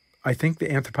 I think the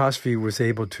Anthroposophy was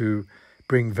able to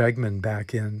bring Wegman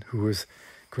back in, who was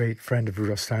a great friend of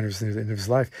Rudolf Steiner's in the end of his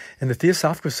life. And the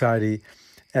Theosophical Society,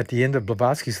 at the end of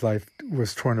Blavatsky's life,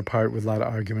 was torn apart with a lot of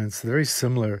arguments, very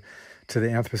similar to the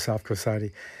Anthroposophical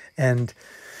Society. And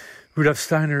Rudolf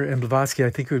Steiner and Blavatsky, I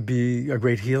think it would be a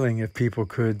great healing if people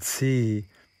could see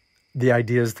the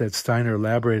ideas that Steiner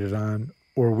elaborated on,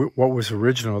 or what was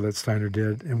original that Steiner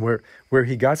did, and where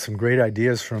he got some great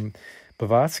ideas from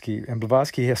Blavatsky. And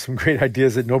Blavatsky has some great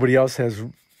ideas that nobody else has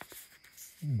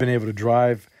been able to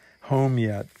drive home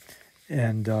yet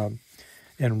and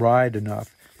ride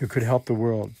enough. It could help the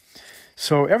world.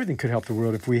 So everything could help the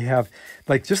world if we have,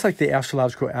 just like the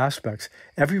astrological aspects,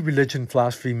 every religion,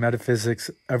 philosophy, metaphysics,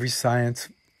 every science,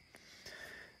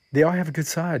 they all have a good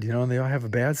side, you know, and they all have a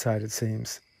bad side, it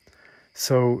seems.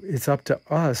 So it's up to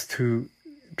us to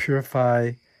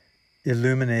purify,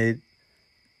 illuminate,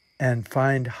 and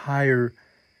find higher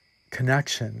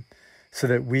connection so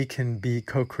that we can be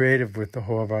co-creative with the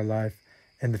whole of our life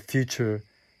and the future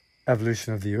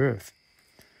evolution of the earth.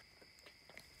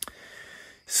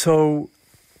 So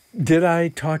did I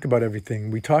talk about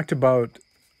everything? We talked about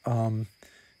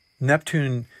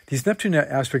Neptune. These Neptune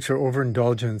aspects are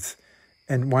overindulgence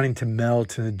and wanting to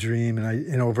melt in a dream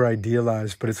and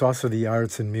over-idealize, but it's also the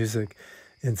arts and music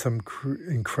in some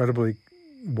incredibly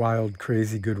wild,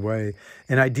 crazy, good way.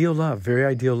 And ideal love, very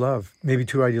ideal love, maybe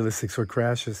too idealistic, so it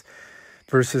crashes.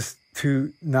 versus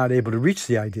too not able to reach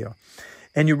the ideal.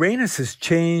 And Uranus is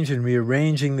change and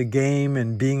rearranging the game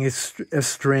and being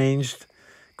estranged,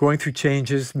 going through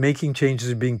changes, making changes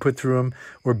and being put through them,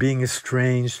 or being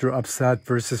estranged or upset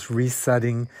versus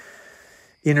resetting.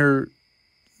 Inner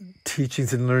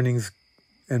teachings and learnings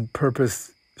and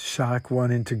purpose shock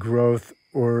one into growth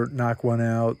or knock one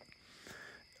out.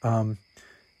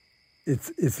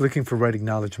 It's looking for right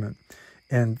acknowledgement.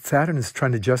 And Saturn is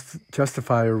trying to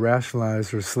justify or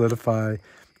rationalize or solidify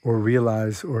or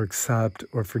realize or accept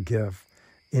or forgive,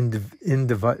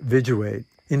 individuate,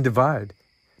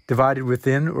 divided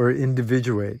within or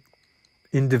individuate.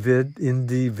 In the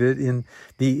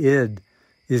id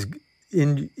is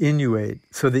inuate.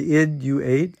 So the id, you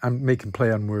ate, I'm making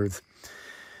play on words.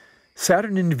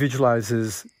 Saturn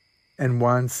individualizes and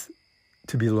wants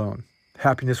to be alone.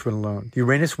 Happiness when alone.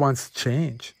 Uranus wants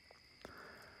change.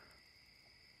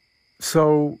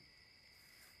 So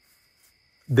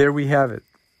there we have it.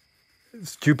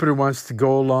 Jupiter wants to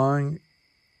go along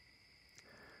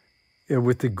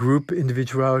with the group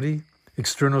individuality,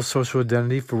 external social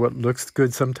identity for what looks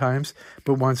good sometimes,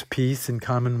 but wants peace and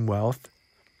commonwealth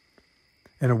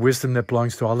and a wisdom that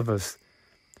belongs to all of us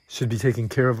should be taken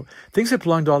care of. Things that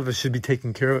belong to all of us should be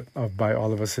taken care of by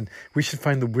all of us, and we should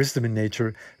find the wisdom in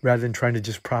nature rather than trying to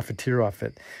just profiteer off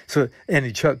it. So,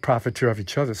 and profiteer off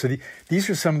each other. So these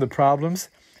are some of the problems.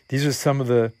 These are some of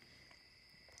the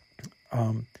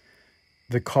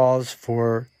calls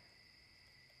for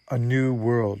a new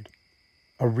world,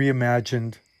 a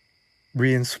reimagined,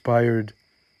 re-inspired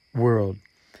world.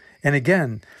 And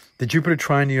again, the Jupiter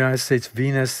trine the United States,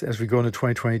 Venus, as we go into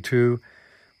 2022,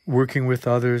 working with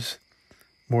others,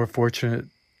 more fortunate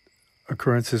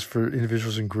occurrences for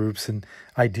individuals and groups, and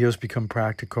ideals become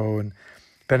practical and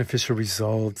beneficial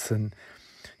results. And,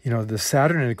 the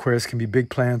Saturn in Aquarius can be big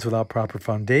plans without proper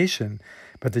foundation,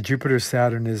 but the Jupiter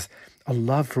Saturn is a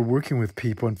love for working with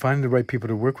people and finding the right people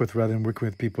to work with rather than working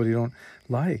with people you don't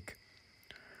like.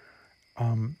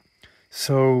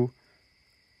 So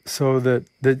that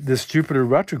this Jupiter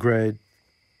retrograde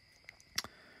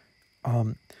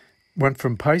went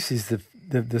from Pisces,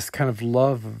 this kind of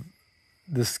love,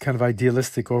 this kind of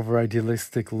idealistic,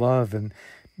 over-idealistic love, and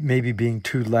maybe being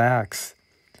too lax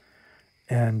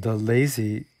and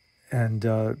lazy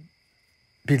and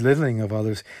belittling of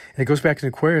others. And it goes back to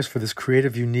Aquarius for this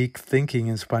creative, unique thinking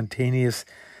and spontaneous,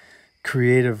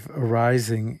 creative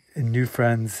arising and new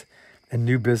friends and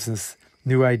new business,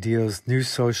 new ideas, new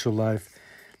social life.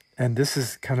 And this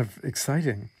is kind of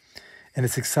exciting. And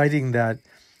it's exciting that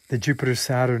the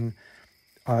Jupiter-Saturn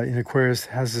in Aquarius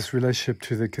has this relationship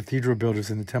to the cathedral builders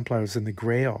and the Templars and the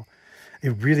Grail.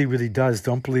 It really, really does.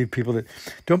 Don't believe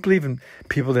in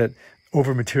people that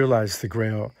over-materialize the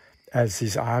Grail as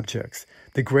these objects.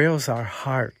 The Grail is our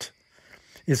heart.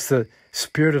 It's the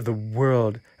spirit of the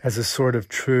world as a sword of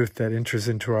truth that enters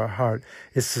into our heart.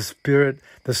 It's the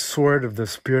sword of the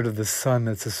spirit of the sun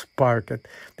that's a spark.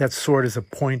 That sword is a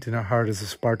point in our heart as a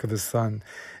spark of the sun.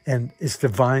 And it's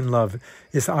divine love.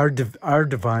 It's our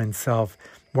divine self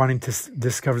wanting to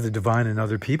discover the divine in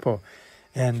other people.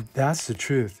 And that's the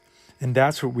truth. And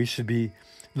that's what we should be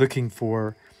looking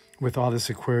for with all this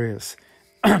Aquarius.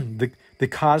 The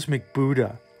cosmic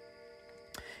Buddha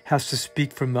has to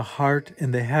speak from the heart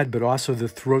and the head, but also the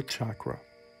throat chakra.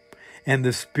 And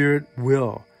the spirit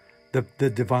will, the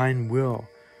divine will.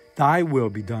 Thy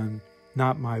will be done,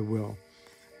 not my will,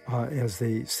 as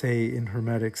they say in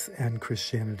Hermetics and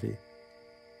Christianity.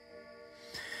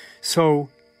 So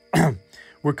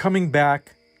we're coming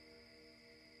back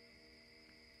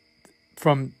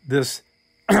from this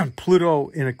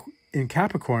Pluto in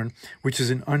Capricorn, which is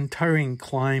an untiring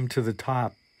climb to the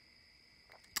top,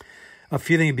 a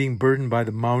feeling of being burdened by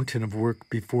the mountain of work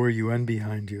before you and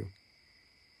behind you.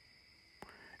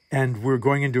 And we're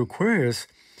going into Aquarius,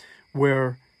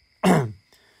 where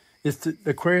it's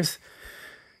Aquarius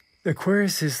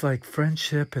is like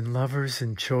friendship and lovers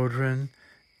and children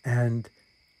and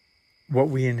what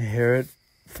we inherit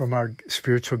from our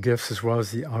spiritual gifts as well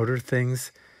as the outer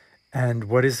things, and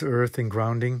what is earth and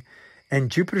grounding. And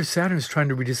Jupiter Saturn is trying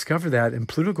to rediscover that, and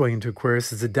Pluto going into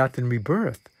Aquarius is a death and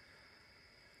rebirth.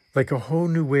 Like a whole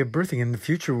new way of birthing. In the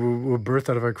future, we'll birth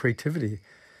out of our creativity,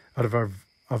 out of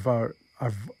our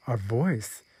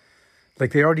voice.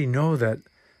 Like they already know that,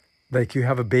 like you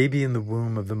have a baby in the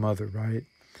womb of the mother, right?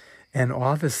 And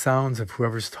all the sounds of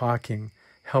whoever's talking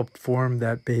help form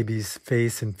that baby's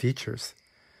face and features.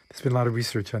 There's been a lot of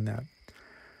research on that.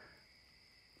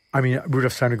 I mean,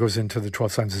 Rudolf Steiner goes into the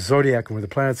 12 signs of the zodiac and where the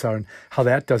planets are and how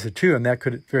that does it too. And that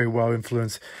could very well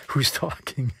influence who's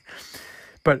talking.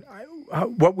 But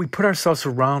what we put ourselves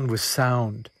around with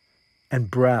sound, and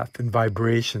breath and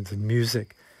vibrations and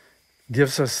music.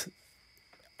 Gives us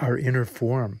our inner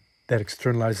form that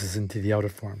externalizes into the outer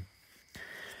form.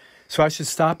 So I should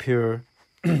stop here.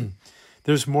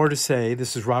 There's more to say.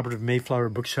 This is Robert of Mayflower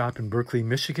Bookshop in Berkley,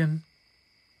 Michigan.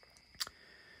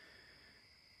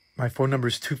 My phone number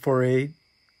is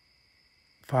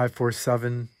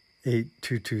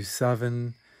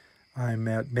 248-547-8227. I'm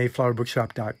at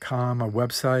mayflowerbookshop.com, my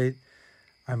website.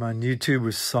 I'm on YouTube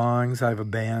with songs. I have a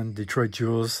band, Detroit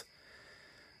Jewels.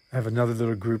 I have another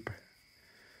little group,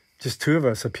 just two of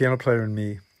us, a piano player and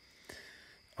me.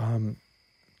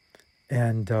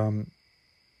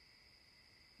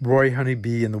 Roy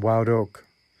Honeybee and the Wild Oak.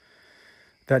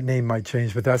 That name might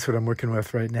change, but that's what I'm working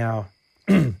with right now.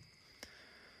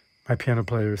 My piano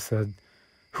player said,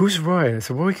 "Who's Roy?" I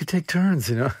said, "Well, we could take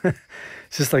turns, you know."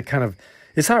 It's just like kind of,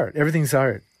 it's art. Everything's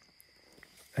art.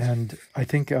 And I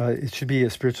think it should be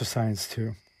a spiritual science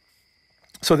too.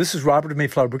 So this is Robert of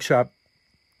Mayflower Bookshop.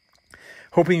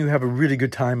 Hoping you have a really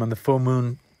good time on the full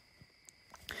moon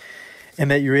and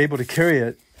that you're able to carry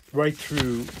it right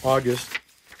through August.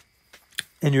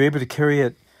 And you're able to carry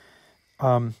it,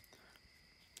 I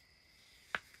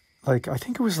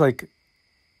think it was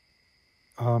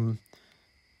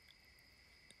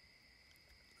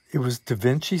it was Da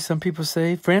Vinci, some people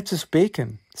say. Francis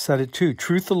Bacon said it too.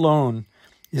 Truth alone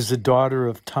is the daughter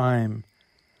of time,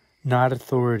 not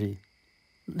authority.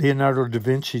 Leonardo da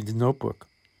Vinci, The Notebook.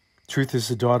 Truth is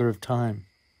the daughter of time.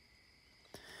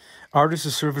 Art is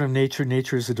a servant of nature.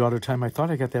 Nature is the daughter of time. I thought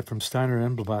I got that from Steiner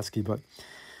and Blavatsky, but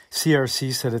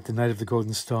CRC said it the night of the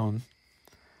Golden Stone.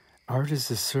 Art is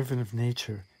the servant of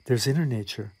nature. There's inner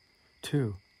nature,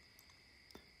 too.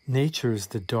 Nature is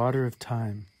the daughter of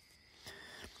time.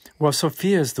 Well,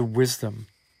 Sophia is the wisdom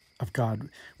of God.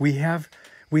 We have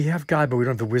God, but we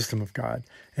don't have the wisdom of God.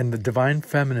 And the divine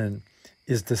feminine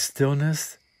is the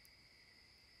stillness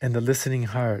and the listening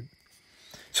heart.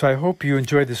 So I hope you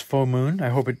enjoy this full moon. I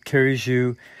hope it carries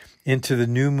you into the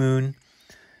new moon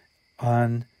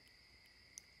on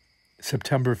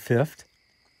September 5th,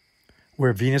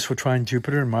 where Venus will trine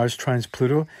Jupiter and Mars trines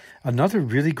Pluto. Another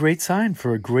really great sign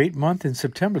for a great month in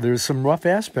September. There's some rough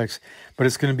aspects, but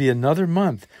it's going to be another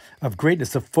month of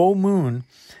greatness. The full moon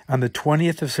on the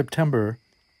 20th of September,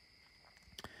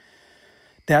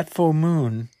 that full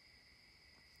moon,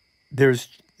 there's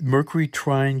Mercury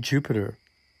trine Jupiter.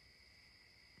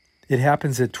 It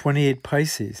happens at 28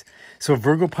 Pisces. So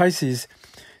Virgo Pisces,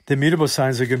 the mutable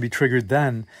signs are going to be triggered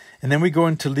then. And then we go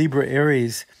into Libra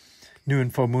Aries, new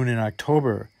and full moon in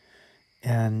October.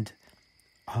 And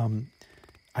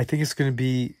I think it's going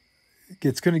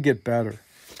to get better,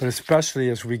 but especially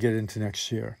as we get into next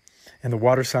year. And the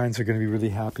water signs are going to be really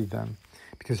happy then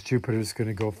because Jupiter is going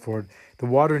to go forward. The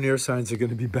water and air signs are going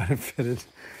to be benefited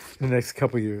in the next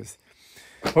couple of years.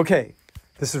 Okay,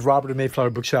 this is Robert of Mayflower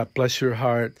Bookshop. Bless your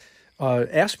heart.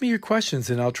 Ask me your questions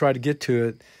and I'll try to get to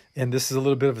it. And this is a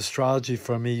little bit of astrology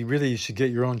from me. Really, you should get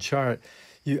your own chart.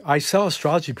 I sell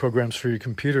astrology programs for your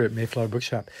computer at Mayflower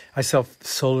Bookshop. I sell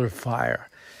solar fire.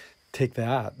 Take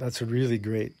that. That's really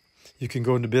great. You can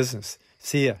go into business.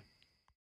 See ya.